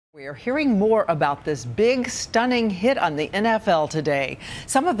We are hearing more about this big, stunning hit on the NFL today.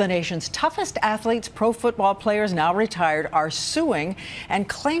 Some of the nation's toughest athletes, pro football players now retired, are suing and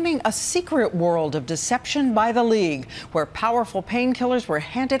claiming a secret world of deception by the league, where powerful painkillers were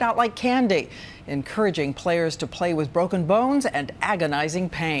handed out like candy, encouraging players to play with broken bones and agonizing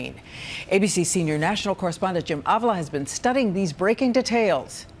pain. ABC senior national correspondent Jim Avila has been studying these breaking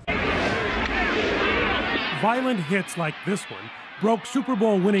details. Violent hits like this one broke Super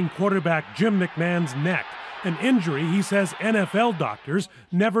Bowl winning quarterback Jim McMahon's neck, an injury he says NFL doctors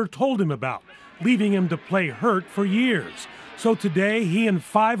never told him about, leaving him to play hurt for years. So today, he and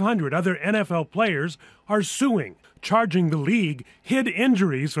 500 other NFL players are suing, charging the league hid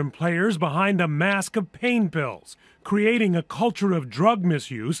injuries from players behind a mask of pain pills, creating a culture of drug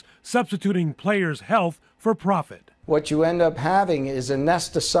misuse, substituting players' health for profit. What you end up having is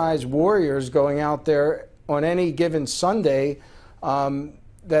anesthetized warriors going out there on any given Sunday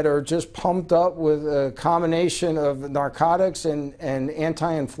that are just pumped up with a combination of narcotics and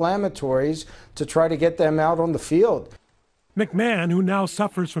anti-inflammatories to try to get them out on the field. McMahon, who now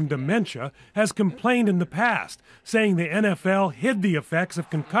suffers from dementia, has complained in the past, saying the NFL hid the effects of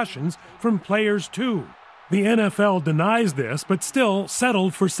concussions from players too. The NFL denies this, but still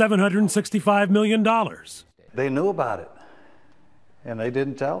settled for $765 million. They knew about it, and they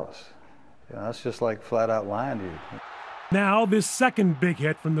didn't tell us. You know, that's just like flat out lying to you. Now, this second big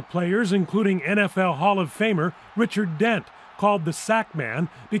hit from the players, including NFL Hall of Famer Richard Dent, called the sack man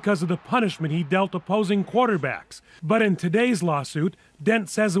because of the punishment he dealt opposing quarterbacks. But in today's lawsuit, Dent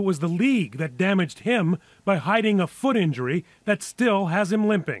says it was the league that damaged him by hiding a foot injury that still has him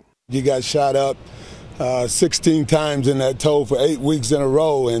limping. You got shot up 16 times in that toe for 8 weeks in a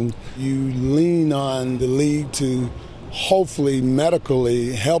row, and you lean on the league to hopefully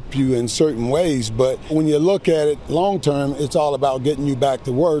medically help you in certain ways. But when you look at it long term, it's all about getting you back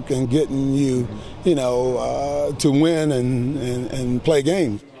to work and getting you, to win and play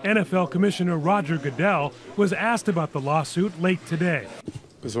games. NFL Commissioner Roger Goodell was asked about the lawsuit late today.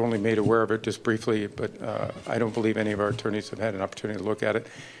 Was only made aware of it just briefly, but I don't believe any of our attorneys have had an opportunity to look at it.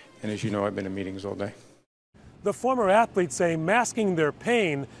 And as you know, I've been in meetings all day. The former athletes say masking their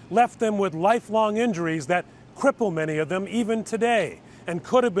pain left them with lifelong injuries that cripple many of them even today, and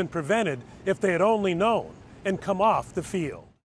could have been prevented if they had only known and come off the field.